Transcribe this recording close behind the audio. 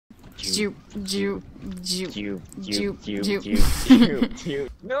Juke, juke, juke, juke,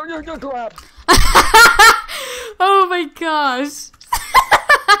 juke. No, crap! Oh my gosh.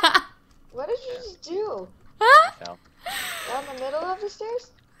 What did you just do? Huh? Fell. Down the middle of the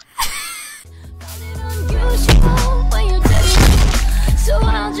stairs? So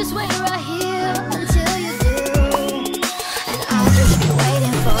I'll just wait right here until you do, and I'll just be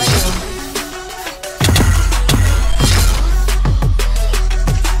waiting for you.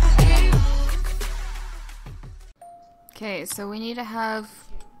 Okay, so we need to have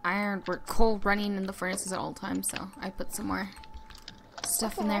iron or coal running in the furnaces at all times, so I put some more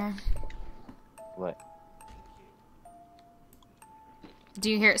stuff in there. What? Do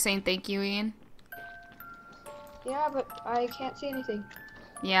you hear it saying thank you, Ian? Yeah, but I can't see anything.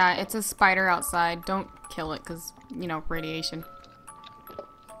 Yeah, it's a spider outside. Don't kill it, because, you know, radiation.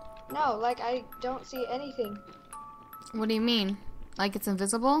 No, like I don't see anything. What do you mean? Like it's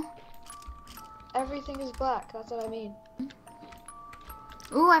invisible? Everything is black, that's what I mean.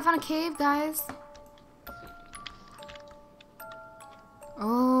 Ooh, I found a cave, guys.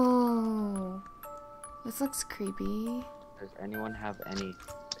 Oh, this looks creepy. Does anyone have any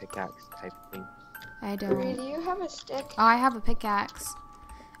pickaxe type thing? I Bree, don't. do you have a stick? Oh, I have a pickaxe.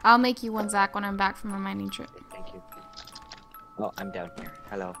 I'll make you one, Zach, when I'm back from my mining trip. Thank you. Oh, I'm down here.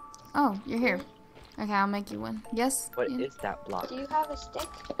 Hello. Oh, you're here. Okay, I'll make you one. Yes? What Ian? is that block? Do you have a stick?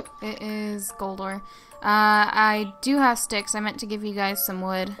 It is gold ore. I do have sticks. I meant to give you guys some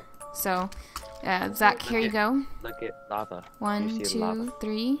wood. So, Zach, here you go. Look at lava. You 1, see lava? 2,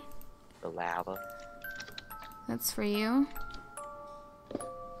 3. The lava. That's for you.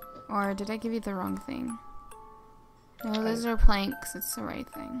 Or did I give you the wrong thing? No, those are planks. It's the right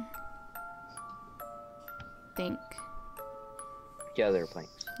thing. Think. Yeah, they're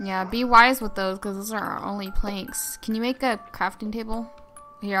planks. Yeah, be wise with those because those are our only planks. Can you make a crafting table?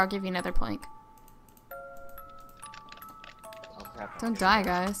 Here, I'll give you another plank. Oh crap. Don't die,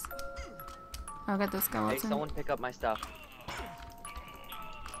 guys. I'll get this Hey, skeleton. someone pick up my stuff.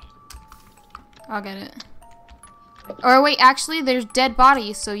 I'll get it. Or wait, actually, there's dead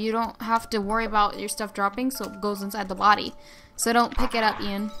bodies, so you don't have to worry about your stuff dropping, so it goes inside the body. So don't pick it up,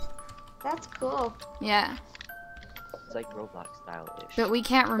 Ian. That's cool. Yeah. It's like Roblox style-ish. But we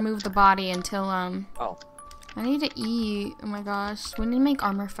can't remove the body until, Oh. I need to eat. Oh my gosh. We need to make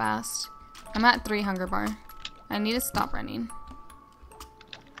armor fast. I'm at 3 hunger bar. I need to stop running.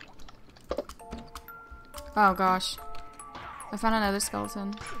 Oh gosh. I found another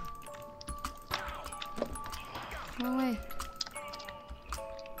skeleton. Go away.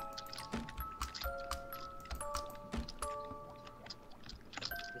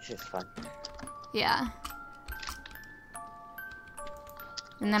 This is fun. Yeah.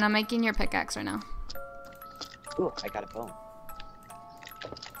 And then I'm making your pickaxe right now. Ooh, I got a bone.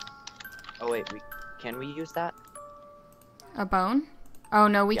 Oh wait, can we use that? A bone? Oh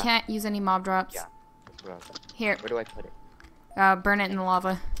no, we Yeah. can't use any mob drops. Yeah. Here, Where do I put it? burn it in the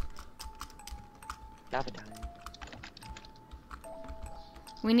lava. Lava time.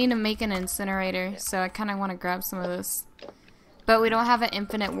 We need to make an incinerator, so I kind of want to grab some of this. But we don't have an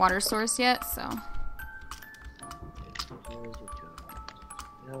infinite water source yet, so.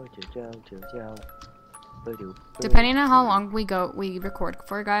 Depending on how long we record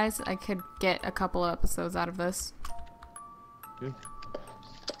for, guys, I could get a couple of episodes out of this.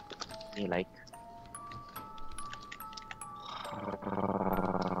 You like?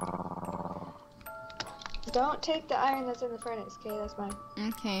 Don't take the iron that's in the furnace, okay? That's mine.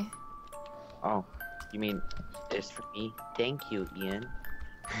 Okay. Oh, you mean it's for me? Thank you, Ian.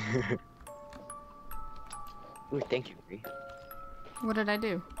 Ooh, thank you, Bree. What did I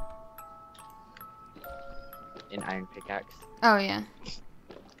do? An iron pickaxe. Oh, yeah.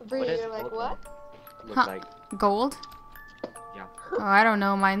 Bree, What does you're like, gold what? Look Huh. like Gold? yeah. Oh, I don't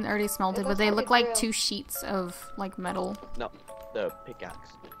know. Mine already smelted, It but looks they like look it's like real. 2 sheets of, like, metal. No, the pickaxe.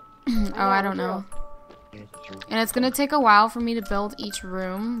 Oh, I don't it's real. know. And it's gonna take a while for me to build each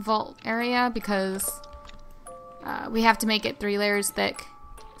room vault area because we have to make it 3 layers thick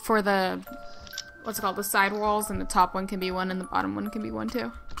for the, what's it called, the side walls, and the top one can be 1 and the bottom one can be 1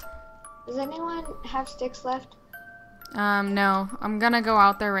 too. Does anyone have sticks left? No. I'm gonna go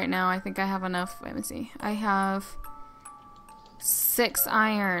out there right now. I think I have enough. Let me see. I have 6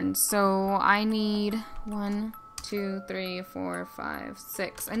 iron, so I need 1, 2, 3, 4, 5,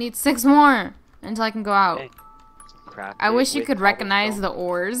 6. I need 6 more until I can go out. Hey, craft I it wish you with could recognize the cobblestone.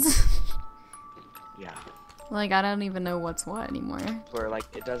 ores. Yeah, Like, I don't even know what's what anymore. where like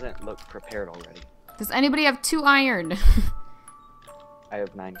it doesn't look prepared already. Does anybody have 2 iron? I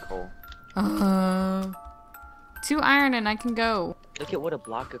have 9 coal. 2 iron and I can go. Look at what a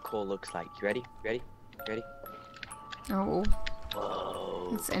block of coal looks like. You ready? Ready? Ready? Oh,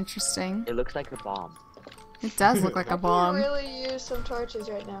 Whoa. it's interesting. It looks like a bomb. It does look like a I could bomb. really use some torches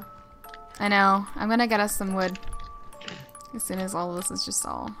right now. I know. I'm gonna get us some wood. As soon as all of this is just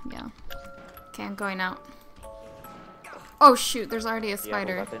all, yeah. Okay, I'm going out. Oh shoot, there's already a Do you have a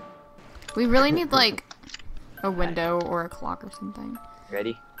spider. weapon? We really need like a window or a clock or something.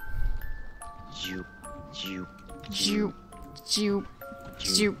 Ready? Ju. Ju, ju, ju,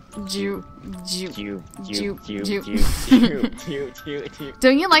 ju, ju, ju.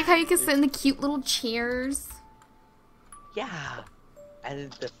 Don't you like how you can sit in the cute little chairs? Yeah.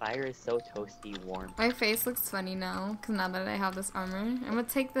 And the fire is so toasty warm. My face looks funny now, because now that I have this armor. I'm gonna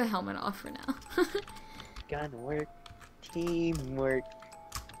take the helmet off for now. Gunwork. Teamwork.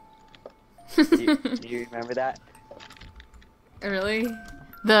 do you remember that? Really?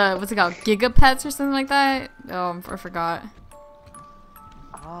 The, what's it called? Gigapets or something like that? Oh, I forgot.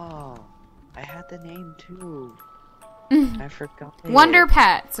 Oh, I had the name too. I forgot it. Wonder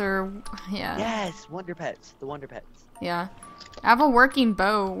Pets, or, yeah. Yes, Wonder Pets. The Wonder Pets. Yeah. I have a working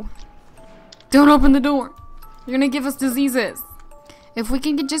bow. Don't open the door. You're gonna give us diseases. If we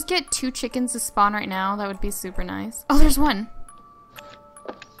can just get 2 chickens to spawn right now, that would be super nice. Oh, there's one.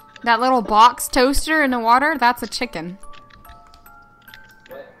 That little box toaster in the water, that's a chicken.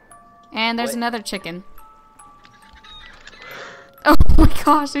 And there's another chicken. Oh my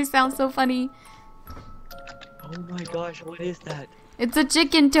gosh, they sound so funny. Oh my gosh, what is that? It's a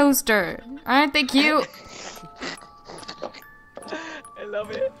chicken toaster. Aren't they cute? I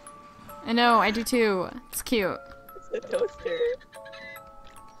love it. I know, I do too. It's cute. It's a toaster.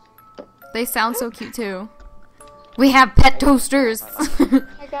 They sound so cute too. We have pet toasters.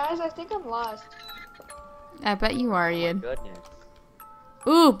 Hey guys, I think I'm lost. I bet you are, Oh my Ian. goodness.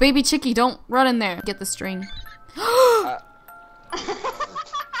 Ooh, baby chickie, don't run in there. Get the string.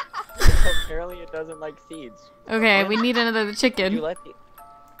 Apparently it doesn't like seeds. Okay, we need another You chicken. let the...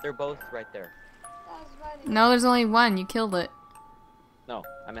 They're both right there. That's funny. No, there's only one. You killed it. No,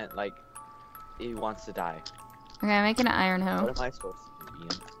 I meant like, he wants to die. Okay, I'm making an iron What hoe. am I supposed to do,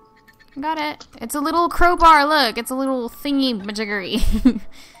 Ian? Got it. It's a little crowbar. Look, it's a little thingy majiggery.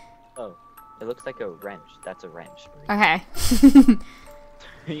 Oh, it looks like a wrench. That's a wrench. Okay.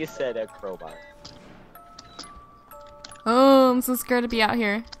 You said a crowbar. Oh, I'm so scared to be out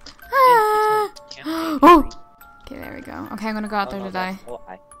here. Can't take Oh! trees. Okay, there we go. Okay, I'm gonna go out Oh, there no, to die. that's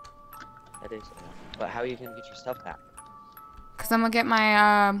OI. That is OI. But how are you gonna get your stuff back? Cause I'm gonna get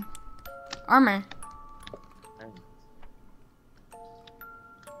my armor.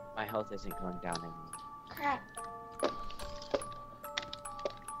 My health isn't going down anymore. Crap.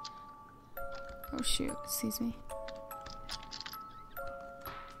 Oh shoot, excuse me.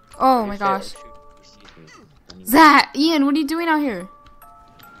 Oh my gosh. Excuse me. Zach! Ian, what are you doing out here?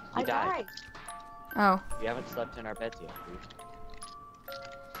 I died. Oh. We haven't slept in our beds yet, dude.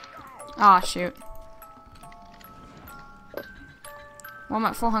 Aw, shoot. Well, I'm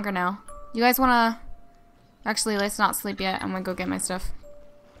at full hunger now. You guys wanna... Actually, let's not sleep yet. I'm gonna go get my stuff.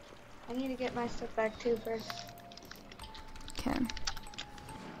 I need to get my stuff back too first. Okay.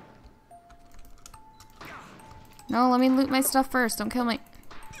 No, let me loot my stuff first. Don't kill me.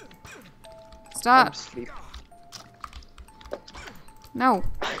 Stop. I'm sleep. No.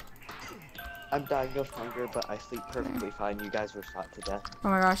 I'm dying of hunger, but I sleep perfectly fine. You guys were shot to death. Oh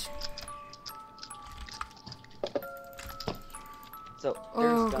my gosh. So,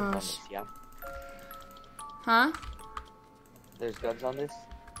 there's Oh, guns on gosh. this, yeah? Huh? There's guns on this?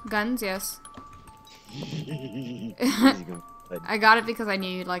 Guns, yes. Easy going. Good. I got it because I knew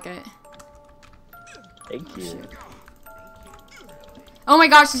you'd like it. Thank you. Oh my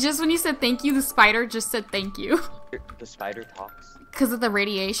gosh, just when you said thank you, the spider just said thank you. The spider talks. Because of the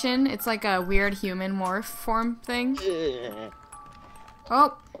radiation, it's like a weird human morph form thing.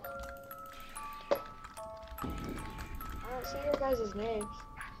 Oh, I don't see your guys' names.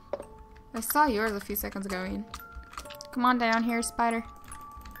 I saw yours a few seconds ago, Ian. Come on down here, spider.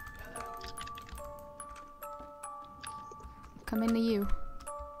 Come into you.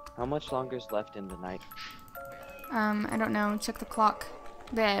 How much longer is left in the night? I don't know. Check the clock.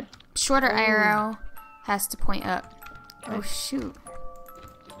 The shorter arrow has to point up. Okay. Oh, shoot.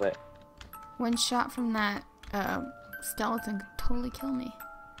 But One shot from that skeleton could totally kill me.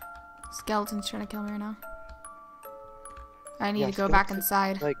 Skeleton's trying to kill me right now. I need Yeah, to go back skeletons,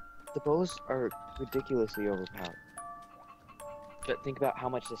 inside. like, the bows are ridiculously overpowered. But think about how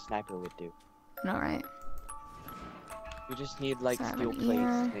much the sniper would do. No, right? You just need, like, 7 steel plates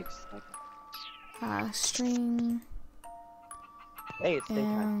ear. to make sniper. String. Hey, it's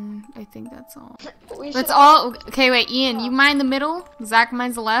daytime. I think that's all. We That's should all. Okay, wait, Ian, you mind the middle. Zach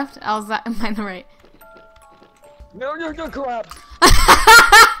minds the left. I'll mind the right. No, crap!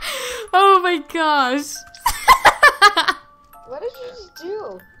 Oh my gosh. What did you just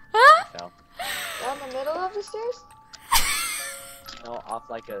do? No. Down the middle of the stairs? No, off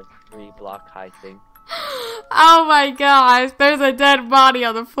like a 3-block high thing. Oh my gosh, there's a dead body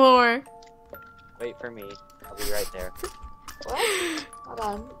on the floor. Wait for me. I'll be right there. What? Hold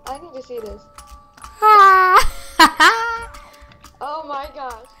on. I need to see this. Oh my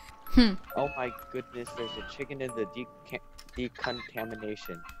gosh. Oh my goodness, there's a chicken in the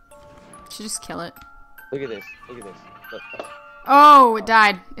decontamination. Should just kill it. Look at this. Look. Oh, it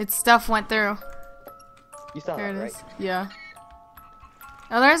died. Its stuff went through. You saw There that, it right? is. Yeah.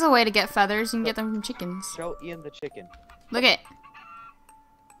 Oh, there's a way to get feathers. You can get them from chickens. Show Ian the chicken. Look it.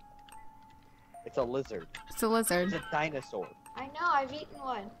 It's a lizard. It's a lizard. It's a dinosaur. I know, I've eaten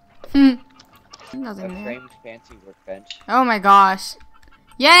one. A Nothing there. framed fancy workbench. Oh my gosh.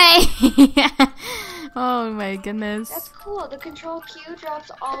 Yay! Oh my goodness. That's cool. The control Q drops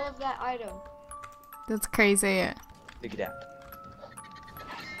all of that item. That's crazy. Look at that.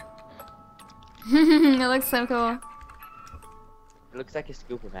 It looks so cool. It looks like a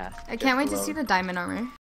scuba mask. I can't wait to see the diamond armor.